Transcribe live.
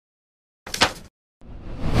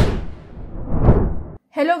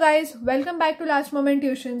Hello guys, welcome back to last moment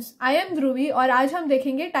tuitions. I am ध्रुवी और आज हम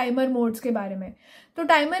देखेंगे टाइमर मोड्स के बारे में। तो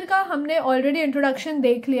टाइमर का हमने ऑलरेडी इंट्रोडक्शन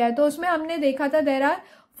देख लिया है। तो उसमें हमने देखा था there are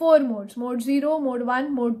 4 modes, mode 0, mode 1,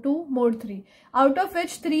 mode 2, mode 3, out of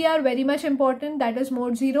which 3 are very much important, that is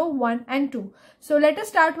mode 0, 1 and 2। So let us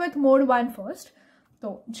start with mode 1 first.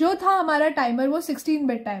 तो जो था हमारा टाइमर वो 16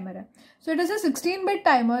 बिट टाइमर है। So it is a 16 bit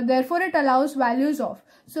timer, therefore it allows values of,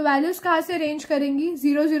 so values कहाँ से range करेंगी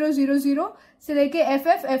 0000 से लेके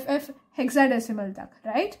FF हेक्साडेसिमल तक,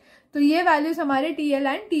 राइट। तो ये वैल्यूज हमारे TL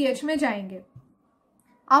एंड TH में जाएंगे।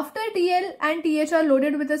 After TL and TH are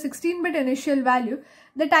loaded with a 16-bit initial value,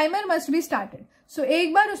 the timer must be started. So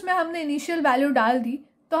एक बार उसमें हमने initial value डाल दी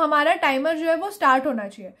तो हमारा टाइमर जो है वो स्टार्ट होना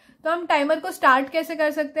चाहिए। तो हम टाइमर को स्टार्ट कैसे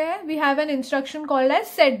कर सकते हैं? We have an instruction called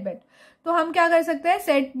as set bit. तो हम क्या कर सकते हैं?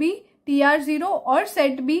 set B TR0 और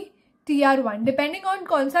set B TR1 depending on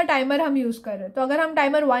कौन सा टाइमर हम यूज कर रहे हैं। तो अगर हम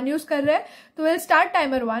टाइमर 1 यूज कर रहे हैं तो will start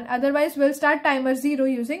timer 1, otherwise will start timer 0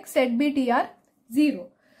 using set B TR0.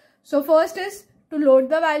 So first is to load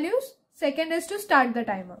the values, second is to start the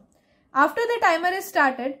timer. After the timer is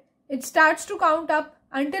started, it starts to count up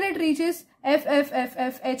until it reaches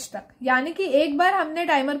FFFFH तक। यानी कि एक बार हमने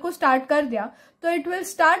timer को start कर दिया तो it will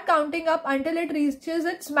start counting up until it reaches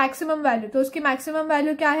its maximum value। तो उसकी maximum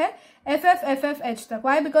value क्या है? FFFFH तक।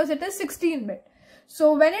 Why? Because it is 16 bit. So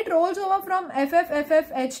when it rolls over from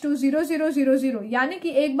FFFFH to 0000, यानी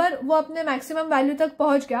कि एक बार वो अपने maximum value तक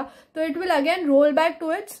पहुंच गया तो it will again roll back to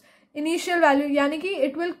its initial value, यानी कि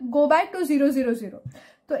it will go back to 000।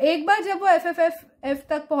 तो एक बार जब वो FFFF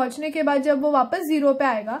तक पहुंचने के बाद जब वो वापस 0 पे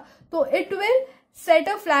आएगा तो it will set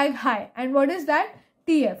a flag high, and what is that?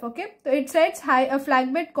 TF, okay? तो it sets high a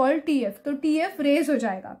flag bit called TF। तो TF raise हो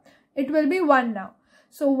जाएगा, it will be 1 now।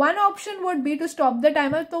 So one option would be to stop the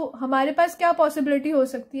timer। तो हमारे पास क्या possibility हो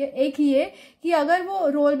सकती है? एक ये कि अगर वो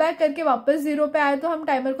रोल बैक करके वापस 0 पे आए तो हम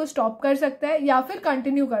टाइमर को स्टॉप कर सकते हैं या फिर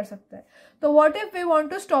कंटिन्यू कर सकते हैं। तो what if we want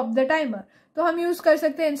to stop the timer? तो हम यूज कर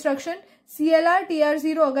सकते हैं इंस्ट्रक्शन CLR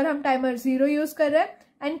TR0 अगर हम टाइमर 0 यूज कर रहे हैं,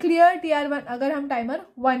 एंड क्लियर TR1 अगर हम टाइमर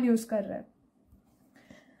 1 यूज कर रहे हैं।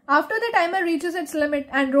 After the timer reaches its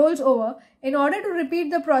limit and rolls over, in order to repeat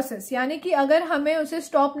the process, यानी कि अगर हमें उसे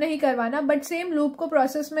स्टॉप नहीं करवाना बट सेम लूप को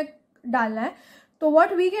प्रोसेस में डालना है, तो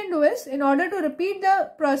what we can do is, in order to repeat the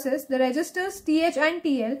process, the registers TH and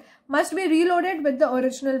TL must be reloaded with the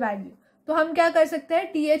original value। तो हम क्या कर सकते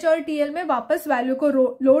हैं? TH और TL में वापस वैल्यू को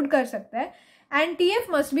लोड कर सकते हैं, and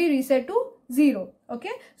TF must be reset to 0, okay.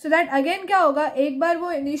 So that again क्या होगा, एक बार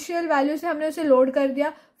वो इनिशियल वैल्यू से हमने उसे लोड कर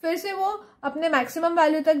दिया, फिर से वो अपने मैक्सिमम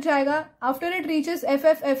वैल्यू तक जाएगा। आफ्टर इट रीचेस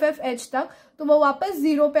FFFFH तक तो वो वापस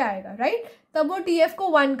 0 पे आएगा, राइट। तब वो TF को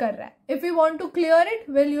 1 कर रहा है। If you want to clear it,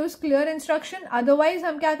 will use clear instruction, otherwise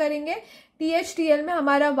हम क्या करेंगे? TH TL में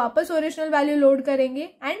हमारा वापस ओरिजिनल वैल्यू लोड करेंगे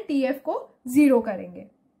एंड TF को 0 करेंगे।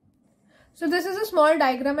 So this is a small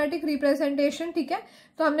diagrammatic representation, ठीक है।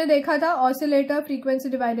 तो हमने देखा था oscillator frequency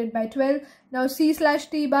divided by 12। Now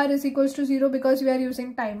C/T bar is equals to 0 because we are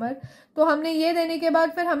using timer. तो हमने ये देने के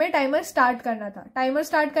बाद फिर हमें टाइमर स्टार्ट करना था। टाइमर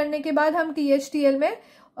स्टार्ट करने के बाद हम TH TL में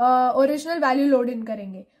ओरिजिनल वैल्यू लोड इन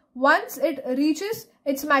करेंगे। Once it reaches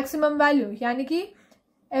its maximum value, यानी कि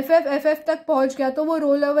FFFF तक पहुंच गया तो वो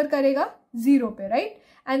रोल ओवर करेगा 0 पे, राइट।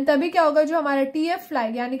 एंड तभी क्या होगा, जो हमारा TF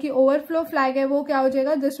फ्लैग यानी कि ओवरफ्लो फ्लैग है वो क्या हो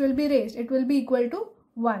जाएगा? This will be raised, it will be equal to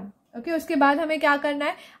 1, okay. उसके बाद हमें क्या करना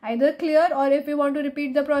है? आइदर क्लियर और if you want to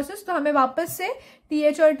repeat the process तो हमें वापस से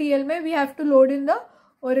TH और TL में we have to load in the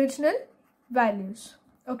original values,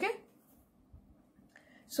 okay.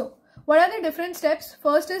 So what are the different steps?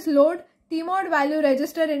 First is load TMOD value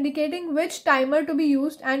register indicating which timer to be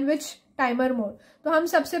used and which timer mode. तो हम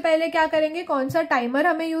सबसे पहले क्या करेंगे? कौन सा timer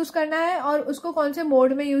हमें use करना है और उसको कौन से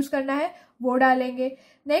मोड में यूज करना है वो डालेंगे।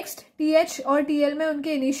 नेक्स्ट TH और TL में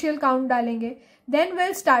उनके इनिशियल काउंट डालेंगे। Then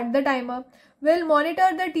will start the timer, will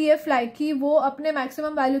monitor the TF flag की वो अपने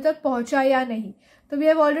मैक्सिमम वैल्यू तक पहुंचा या नहीं। तो we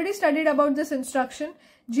have already studied about this instruction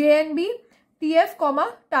JNB TF,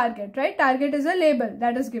 target, right. Target is a label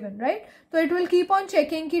that is given, right. तो it will keep on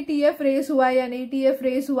checking कि TF रेस हुआ या नहीं, TF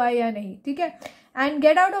रेस हुआ या नहीं, ठीक है। And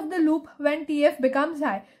get out of the loop when TF becomes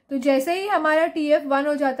high. तो जैसे ही हमारा TF 1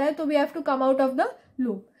 हो जाता है तो we have to come out of the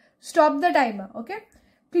loop. Stop the timer, okay.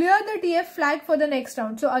 Clear the TF flag for the next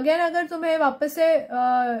round. So again अगर तुम्हें वापस से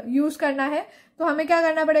यूज करना है तो हमें क्या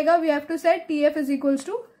करना पड़ेगा? We have to set TF is equals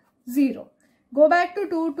to 0। Go back to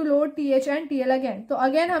 2 to load TH and TL again. तो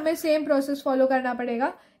अगेन हमें सेम प्रोसेस फॉलो करना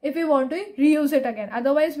पड़ेगा if you want to reuse it again,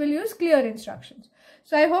 otherwise will use clear instructions.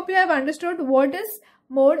 So I hope you have understood what is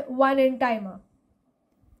mode 1 in timer.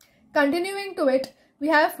 Continuing to it, we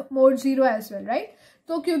have mode 0 as well, right?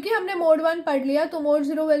 तो क्योंकि हमने mode 1 पढ़ लिया तो mode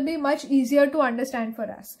 0 will be much easier to understand for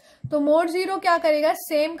us. तो mode 0 क्या करेगा,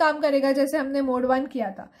 same काम करेगा जैसे हमने मोड 1 किया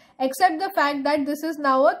था, accept the fact that this is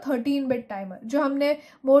now a 13-बिट timer. जो हमने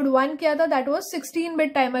मोड 1 किया था दैट वाज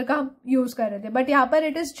 16-बिट टाइमर का हम यूज कर रहे थे, बट यहाँ पर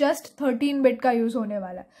इट इज जस्ट 13-बिट का यूज होने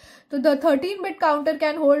वाला है। तो the 13-बिट counter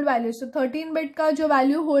can hold values. तो 13-बिट का जो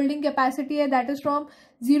वैल्यू होल्डिंग कैपेसिटी है that is from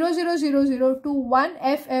 0000 to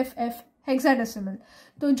 1FFF hexadecimal.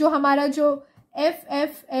 तो जो हमारा जो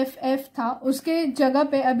FFFF था उसके जगह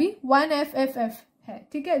पे अभी 1FFF है,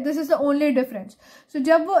 ठीक है। This is the only difference. सो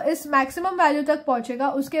जब वो इस मैक्सिमम वैल्यू तक पहुंचेगा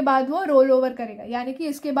उसके बाद वो रोल ओवर करेगा, यानी कि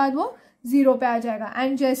इसके बाद वो 0 पे आ जाएगा,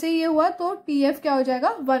 एंड जैसे ही ये हुआ तो TF क्या हो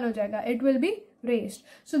जाएगा, 1 हो जाएगा, it will be raised.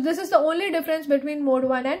 So this is the only difference between mode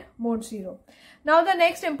 1 and mode 0. Now the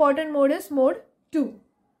next important mode is mode 2.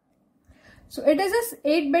 So it is a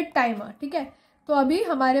 8-bit timer, ठीक है। तो अभी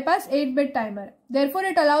हमारे पास 8-bit timer है, therefore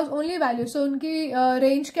it allows only value. So उनकी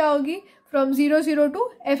range क्या होगी, from 00 to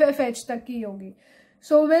FFH तक की होगी।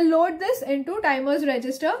 So we'll load this into timers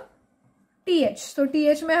register TH. So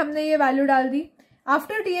TH में हमने ये value डाल दी।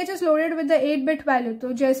 After TH is loaded with the 8-bit value,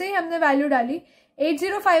 तो जैसे ही हमने value डाली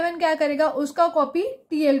 8051 क्या करेगा, उसका कॉपी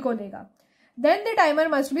TL को देगा। Then the timer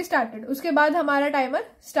must be started, उसके बाद हमारा टाइमर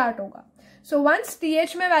स्टार्ट होगा। सो वंस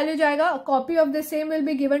TH में वैल्यू जाएगा, copy of the same will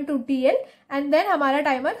be given to TL and then हमारा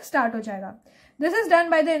टाइमर स्टार्ट हो जाएगा। This is done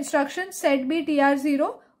by the instruction set B TR0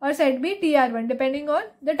 और set B TR1 depending on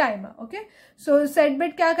the timer. Okay, so set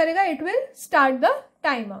bit क्या करेगा, it will start the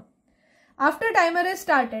timer. After timer is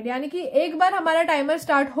started, यानी कि एक बार हमारा timer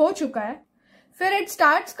start हो चुका है, फिर इट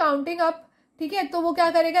स्टार्ट्स काउंटिंग अप, ठीक है। तो वो क्या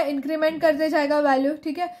करेगा, इंक्रीमेंट करते जाएगा वैल्यू,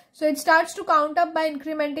 ठीक है। So it starts to count up by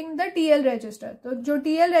incriminating the TL register. तो जो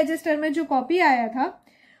TL रजिस्टर में जो कॉपी आया था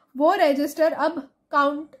वो रजिस्टर अब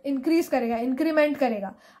काउंट इंक्रीज करेगा, इंक्रीमेंट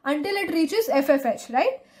करेगा until it reaches FFH,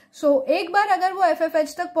 right. सो एक बार अगर वो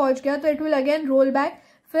FFH तक पहुंच गया तो it will again roll back,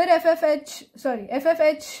 फिर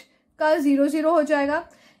FFH का 00 हो जाएगा,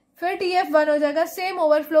 फिर TF 1 हो जाएगा। सेम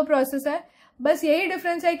ओवरफ्लो प्रोसेस है, बस यही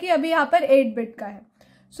डिफरेंस है कि अभी यहाँ पर 8-बिट का है।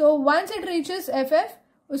 So once it reaches FF,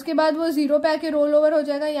 उसके बाद वो 0 पे आके रोल ओवर हो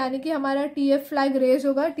जाएगा, यानी कि हमारा TF फ्लैग रेज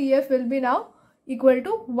होगा, TF will be now equal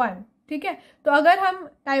to 1, ठीक है। तो अगर हम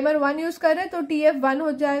टाइमर 1 यूज कर रहे हैं तो TF 1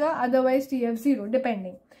 हो जाएगा, otherwise TF 0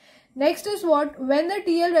 depending. Next is what, when the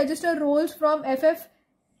TL register roles from FF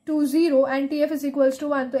to 0 and TF is equals to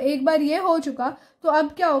 1। तो एक बार ये हो चुका तो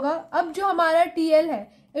अब क्या होगा, अब जो हमारा TL है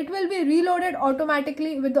it will be reloaded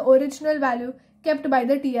automatically with the original value kept by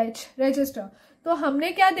the TH register. तो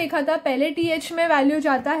हमने क्या देखा था, पहले TH में वैल्यू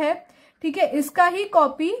जाता है, ठीक है, इसका ही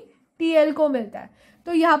कॉपी TL को मिलता है।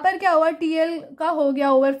 तो यहाँ पर क्या हुआ, TL का हो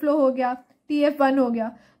गया ओवरफ्लो, हो गया TF 1 हो गया।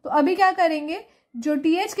 तो अभी क्या करेंगे, जो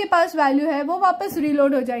TH के पास वैल्यू है वो वापस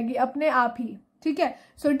रीलोड हो जाएगी अपने आप ही, ठीक है।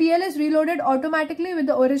 सो TL is reloaded automatically with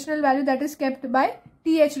the original value that is kept bye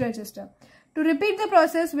TH register. To repeat the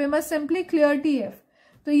process we must simply clear TF।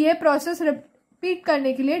 तो ये प्रोसेस रिपीट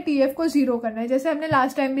करने के लिए TF को 0 करना है, जैसे हमने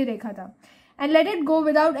लास्ट टाइम भी देखा था, and let it go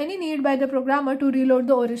without any need by the programmer to reload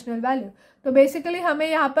the original value। तो बेसिकली हमें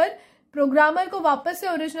यहाँ पर प्रोग्रामर को वापस से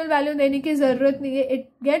ओरिजिनल वैल्यू देने की जरूरत नहीं है, it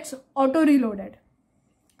gets auto reloaded.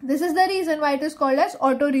 This is the reason why it is called as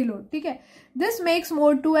auto reload, ठीक है। This makes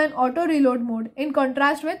mode 2 N auto reload mode in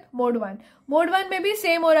contrast with mode 1। Mode 1 में भी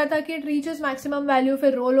सेम हो रहा था कि इट रीचेस मैक्सिमम वैल्यू,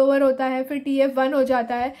 फिर roll over होता है, फिर TF 1 हो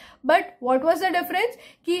जाता है, but what was the difference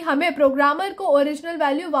कि हमें प्रोग्रामर को ओरिजिनल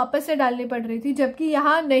वैल्यू वापस से डालनी पड़ रही थी, जबकि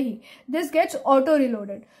यहाँ नहीं, this gets auto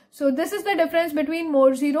reloaded. So this is the difference between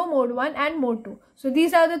mode 0, mode 1 and mode 2. So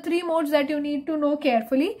these are the 3 modes that you need to know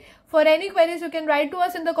carefully. For any queries you can write to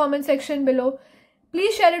us in the comment section below.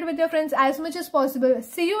 Please share it with your friends as much as possible.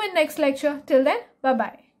 See you in next lecture. Till then,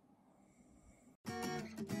 bye-bye.